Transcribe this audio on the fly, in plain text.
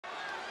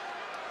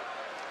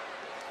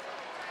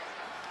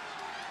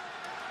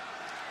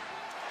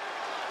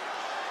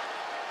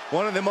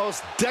One of the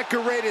most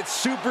decorated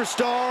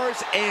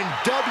superstars in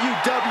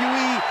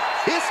WWE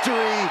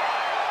history.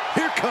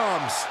 Here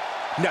comes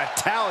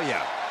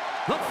Natalya.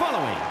 The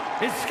following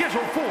is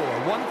scheduled for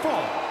one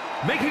fall.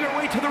 Making her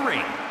way to the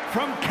ring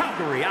from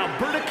Calgary,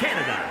 Alberta,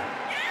 Canada,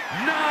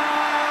 Natalya!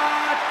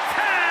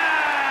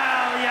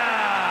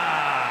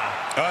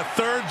 A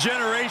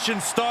third-generation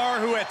star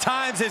who at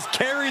times has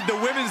carried the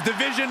women's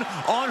division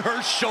on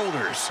her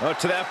shoulders.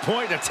 To that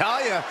point,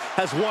 Natalya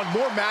has won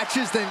more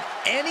matches than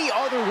any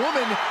other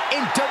woman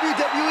in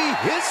WWE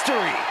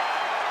history.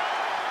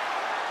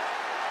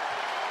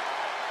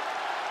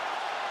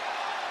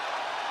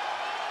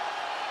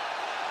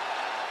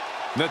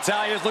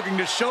 Natalya is looking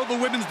to show the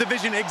women's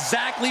division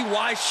exactly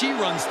why she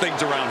runs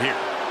things around here.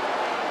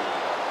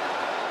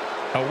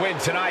 A win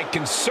tonight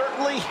can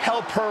certainly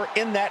help her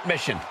in that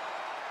mission.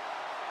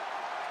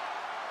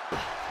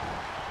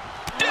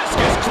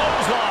 Discus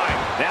clothesline.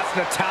 That's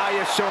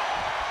Natalya showing.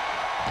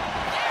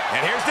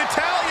 And here's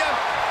Natalya.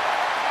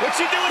 What's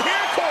she doing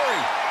here,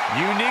 Corey?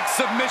 Unique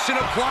submission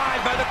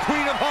applied by the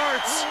Queen of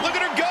Hearts. Look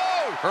at her go.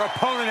 Her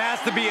opponent has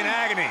to be in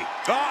agony.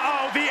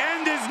 Uh-oh, the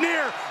end is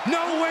near.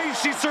 No way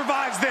she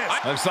survives this.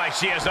 Looks like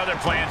she has other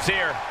plans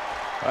here.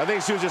 I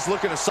think she was just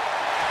looking to...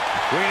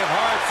 Queen of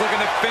Hearts looking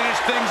to finish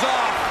things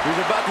off.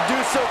 He's about to do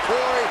so,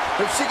 Corey.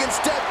 If she can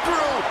step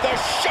through. The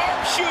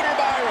sharpshooter,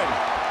 Byron.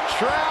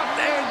 Trapped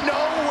and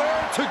nowhere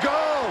to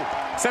go.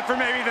 Except for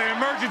maybe the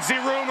emergency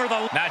room or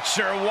the... Not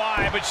sure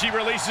why, but she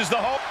releases the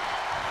hope.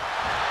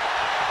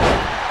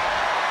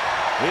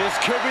 This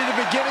could be the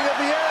beginning of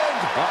the end.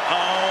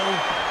 Uh-oh.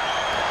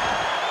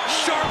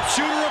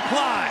 Sharpshooter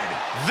applied.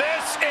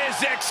 This is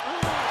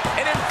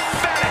an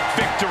emphatic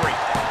victory.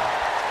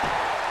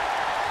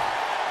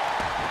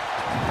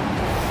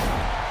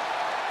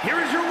 Here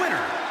is your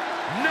winner,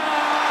 Natalya!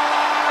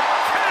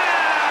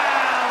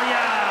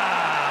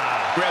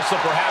 Wrestle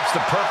perhaps the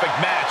perfect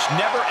match.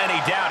 Never any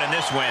doubt in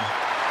this win.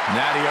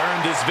 Natty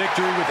earned his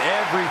victory with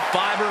every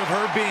fiber of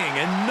her being,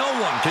 and no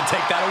one can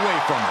take that away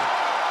from her.